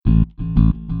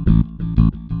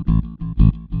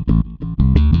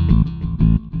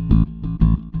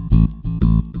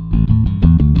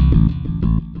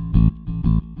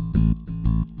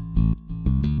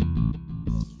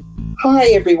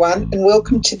Hi everyone, and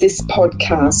welcome to this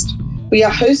podcast. We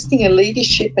are hosting a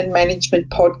leadership and management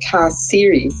podcast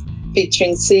series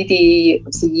featuring CDE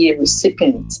of the Year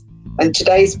recipients, and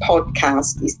today's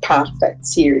podcast is part of that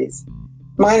series.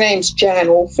 My name's Jan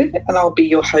Alford and I'll be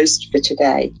your host for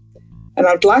today. And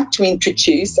I'd like to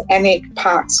introduce Annette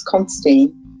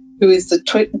Parkes-Constantine, who is the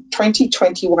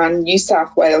 2021 New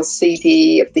South Wales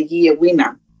CDE of the Year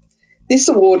winner. This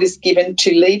award is given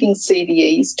to leading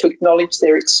CDEs to acknowledge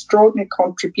their extraordinary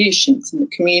contributions in the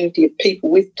community of people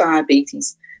with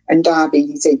diabetes and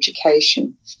diabetes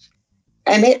education.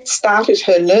 Annette started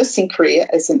her nursing career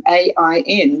as an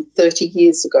AIN 30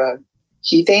 years ago.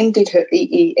 She then did her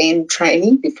EEN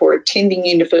training before attending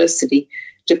university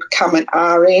to become an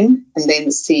RN and then a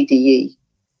CDE.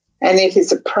 Annette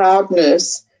is a proud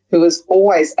nurse who has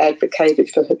always advocated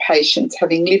for her patients,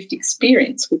 having lived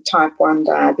experience with type 1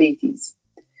 diabetes.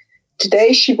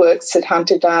 Today she works at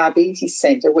Hunter Diabetes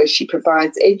Centre, where she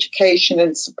provides education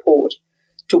and support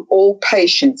to all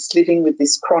patients living with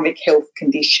this chronic health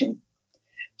condition.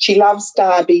 She loves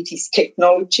diabetes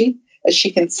technology as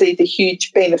she can see the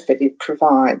huge benefit it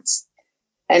provides.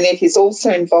 Annette is also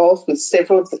involved with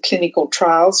several of the clinical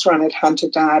trials run at Hunter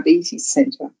Diabetes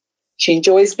Centre. She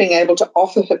enjoys being able to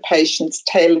offer her patients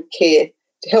tailored care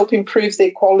to help improve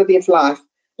their quality of life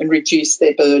and reduce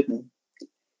their burden.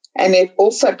 Annette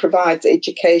also provides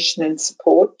education and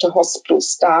support to hospital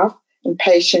staff and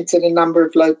patients at a number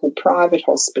of local private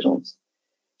hospitals.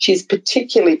 She's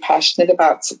particularly passionate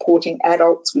about supporting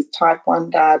adults with type 1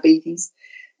 diabetes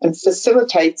and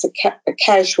facilitates a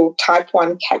casual type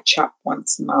 1 catch-up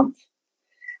once a month.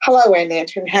 Hello,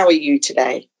 Annette, and how are you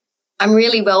today? I'm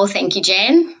really well, thank you,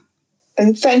 Jan.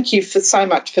 And thank you so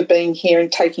much for being here and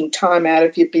taking time out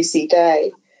of your busy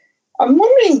day. I'm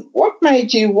wondering what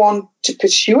made you want to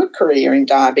pursue a career in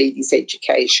diabetes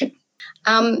education?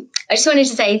 I just wanted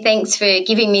to say thanks for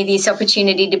giving me this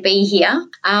opportunity to be here.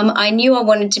 I knew I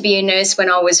wanted to be a nurse when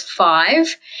I was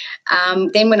 5.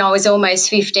 Then when I was almost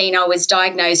 15, I was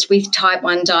diagnosed with type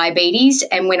 1 diabetes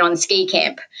and went on ski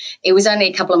camp. It was only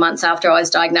a couple of months after I was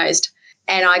diagnosed.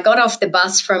 And I got off the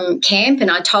bus from camp and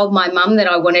I told my mum that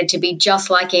I wanted to be just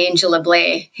like Angela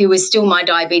Blair, who was still my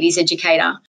diabetes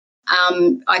educator.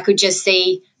 I could just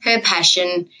see her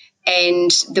passion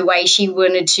and the way she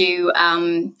wanted to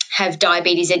have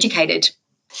diabetes educated.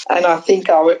 And I think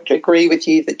I would agree with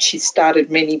you that she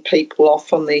started many people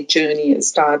off on their journey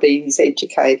as diabetes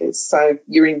educators. So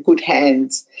you're in good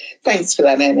hands. Thanks for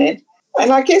that, Annette.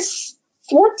 And I guess,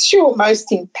 what's your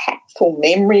most impactful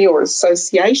memory or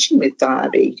association with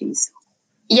diabetes?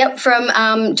 Yep,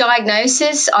 from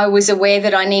diagnosis, I was aware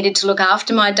that I needed to look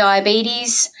after my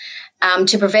diabetes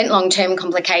to prevent long-term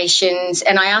complications.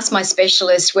 And I asked my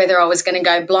specialist whether I was going to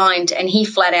go blind, and he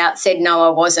flat out said no,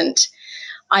 I wasn't.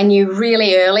 I knew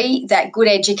really early that good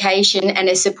education and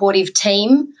a supportive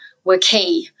team were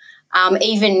key.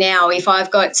 Even now, if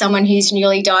I've got someone who's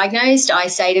newly diagnosed, I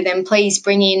say to them, please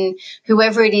bring in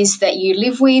whoever it is that you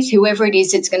live with, whoever it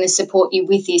is that's going to support you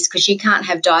with this, because you can't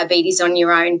have diabetes on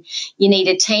your own. You need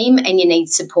a team and you need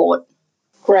support.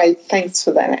 Great, thanks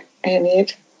for that,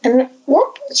 Annette. And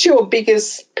what was your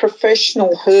biggest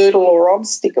professional hurdle or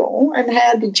obstacle, and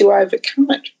how did you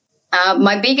overcome it?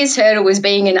 My biggest hurdle was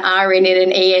being an RN in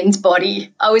an EN's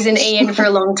body. I was an EN for a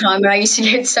long time and I used to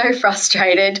get so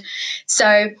frustrated.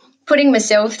 So putting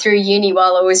myself through uni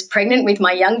while I was pregnant with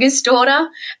my youngest daughter,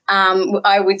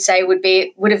 I would say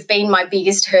would have been my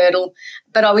biggest hurdle.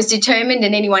 But I was determined,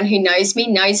 and anyone who knows me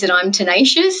knows that I'm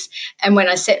tenacious, and when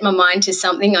I set my mind to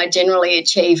something, I generally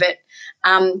achieve it.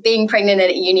 Being pregnant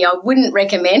at uni, I wouldn't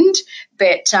recommend,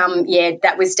 but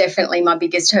that was definitely my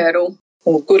biggest hurdle.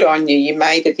 Well, good on you. You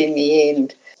made it in the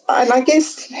end. And I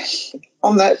guess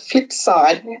on the flip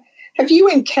side, have you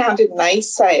encountered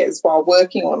naysayers while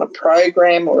working on a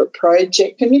program or a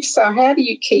project? And if so, how do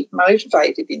you keep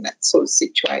motivated in that sort of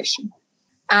situation?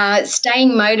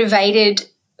 Staying motivated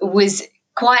was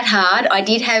quite hard. I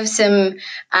did have some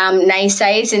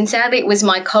naysayers, and sadly it was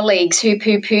my colleagues who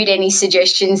poo-pooed any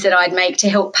suggestions that I'd make to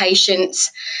help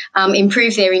patients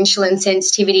improve their insulin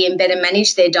sensitivity and better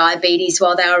manage their diabetes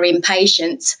while they were in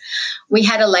patients. We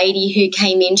had a lady who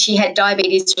came in, she had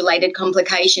diabetes-related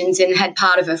complications and had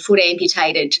part of her foot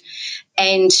amputated,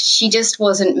 and she just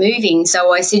wasn't moving.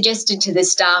 So I suggested to the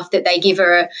staff that they give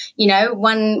her,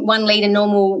 1 litre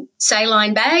normal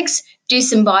saline bags, do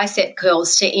some bicep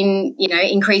curls to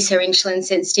increase her insulin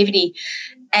sensitivity.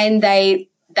 And they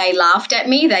laughed at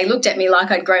me. They looked at me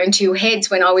like I'd grown 2 heads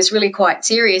when I was really quite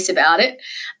serious about it.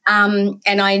 And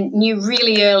I knew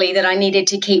really early that I needed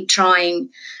to keep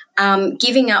trying.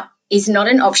 Giving up is not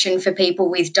an option for people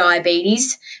with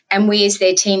diabetes, and we as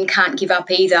their team can't give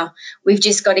up either. We've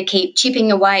just got to keep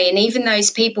chipping away, and even those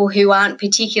people who aren't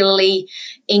particularly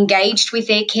engaged with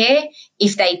their care,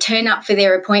 if they turn up for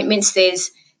their appointments,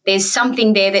 there's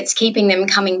something there that's keeping them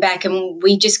coming back, and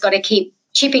we just got to keep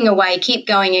chipping away, keep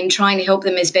going and trying to help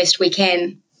them as best we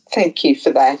can. Thank you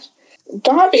for that.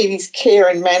 Diabetes care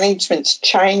and management's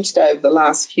changed over the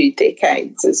last few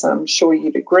decades, as I'm sure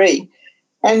you'd agree.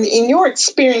 And in your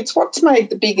experience, what's made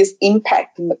the biggest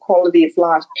impact in the quality of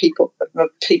life of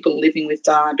people living with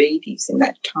diabetes in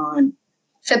that time?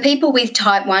 For people with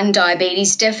type 1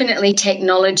 diabetes, definitely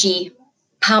technology,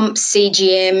 pumps,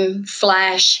 CGM,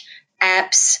 flash,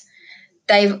 apps.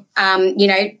 They've,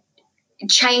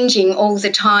 changing all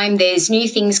the time. There's new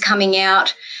things coming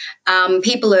out.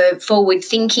 People are forward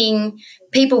thinking.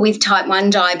 People with type 1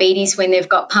 diabetes, when they've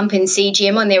got pump and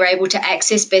CGM on, they're able to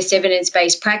access best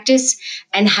evidence-based practice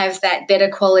and have that better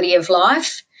quality of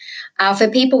life. For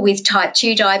people with type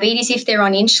 2 diabetes, if they're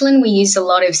on insulin, we use a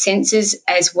lot of sensors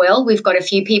as well. We've got a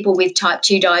few people with type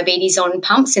 2 diabetes on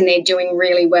pumps and they're doing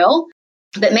really well.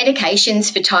 But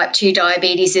medications for type 2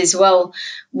 diabetes as well,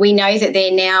 we know that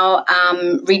they're now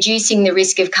reducing the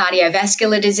risk of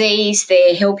cardiovascular disease.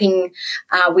 They're helping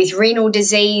with renal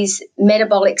disease,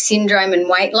 metabolic syndrome and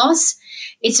weight loss.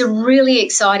 It's a really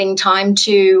exciting time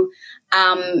to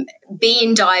be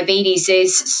in diabetes.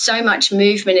 There's so much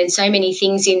movement and so many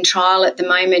things in trial at the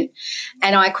moment.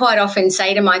 And I quite often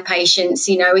say to my patients,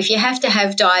 if you have to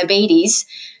have diabetes,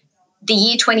 the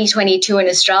year 2022 in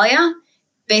Australia,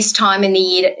 best time in the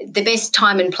year, the best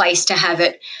time and place to have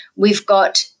it. We've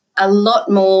got a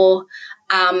lot more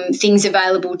things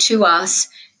available to us,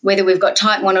 whether we've got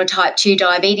type 1 or type 2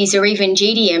 diabetes or even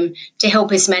GDM, to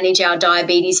help us manage our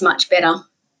diabetes much better.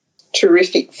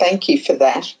 Terrific. Thank you for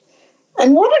that.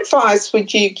 And what advice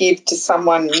would you give to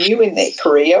someone new in their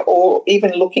career or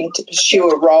even looking to pursue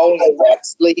a role in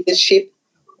perhaps leadership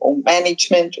or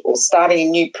management or starting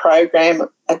a new program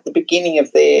at the beginning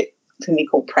of their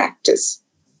clinical practice?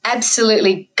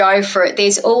 Absolutely go for it.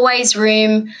 There's always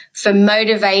room for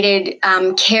motivated,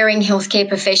 caring healthcare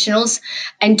professionals,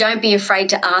 and don't be afraid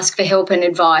to ask for help and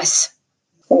advice.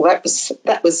 Well,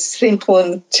 that was simple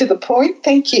and to the point.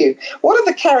 Thank you. What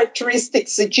are the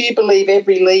characteristics that you believe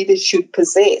every leader should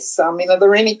possess? I mean, are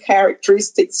there any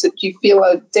characteristics that you feel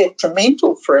are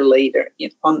detrimental for a leader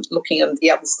on looking on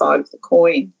the other side of the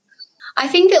coin? I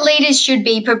think that leaders should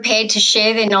be prepared to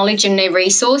share their knowledge and their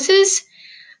resources.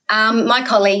 My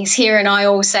colleagues here and I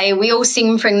all say we all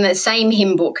sing from the same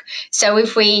hymn book. So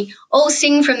if we all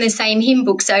sing from the same hymn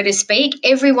book, so to speak,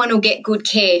 everyone will get good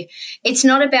care. It's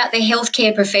not about the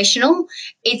healthcare professional.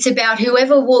 It's about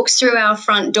whoever walks through our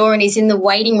front door and is in the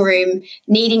waiting room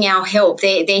needing our help.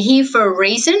 They're here for a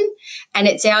reason, and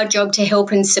it's our job to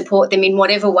help and support them in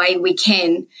whatever way we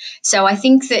can. So I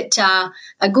think that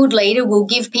a good leader will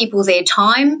give people their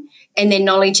time and their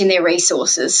knowledge and their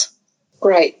resources.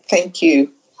 Great, thank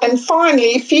you. And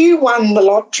finally, if you won the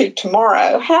lottery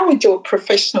tomorrow, how would your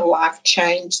professional life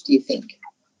change, do you think?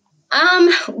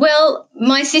 Well,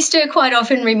 my sister quite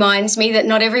often reminds me that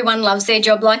not everyone loves their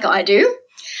job like I do.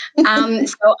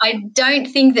 So I don't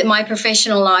think that my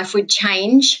professional life would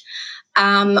change.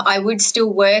 I would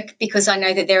still work because I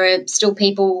know that there are still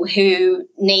people who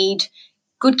need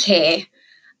good care.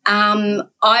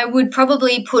 I would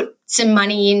probably put some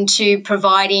money into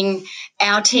providing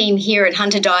our team here at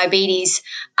Hunter Diabetes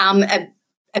a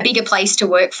bigger place to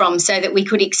work from so that we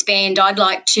could expand. I'd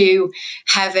like to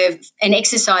have an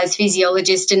exercise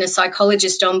physiologist and a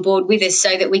psychologist on board with us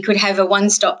so that we could have a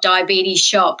one-stop diabetes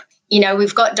shop.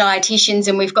 We've got dietitians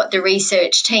and we've got the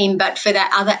research team, but for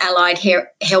that other allied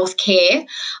health care,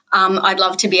 I'd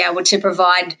love to be able to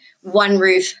provide one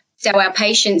roof so our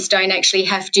patients don't actually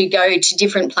have to go to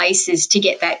different places to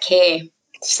get that care.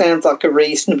 Sounds like a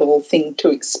reasonable thing to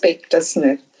expect, doesn't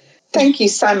it? Thank you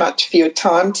so much for your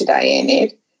time today,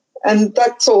 Annette. And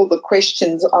that's all the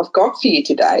questions I've got for you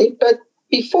today. But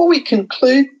before we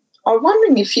conclude, I'm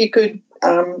wondering if you could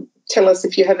tell us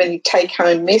if you have any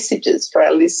take-home messages for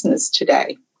our listeners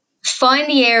today. Find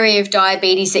the area of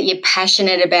diabetes that you're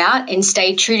passionate about and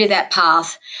stay true to that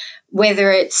path,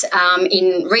 whether it's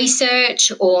in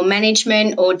research or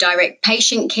management or direct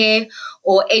patient care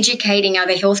or educating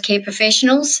other healthcare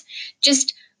professionals.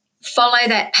 Just follow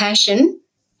that passion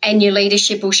and your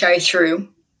leadership will show through.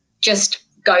 Just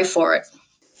go for it.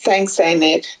 Thanks,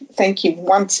 Annette. Thank you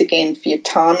once again for your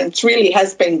time. It really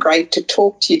has been great to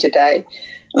talk to you today.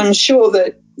 And I'm sure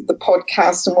that the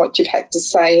podcast and what you've had to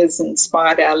say has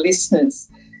inspired our listeners.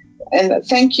 And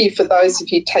thank you for those of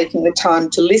you taking the time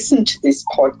to listen to this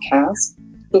podcast.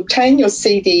 To obtain your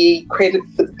CDE credit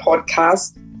for the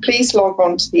podcast, please log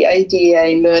on to the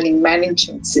ADA Learning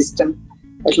Management System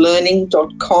at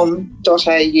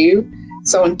learning.com.au.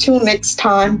 So until next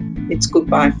time, it's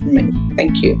goodbye from me.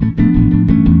 Thank you.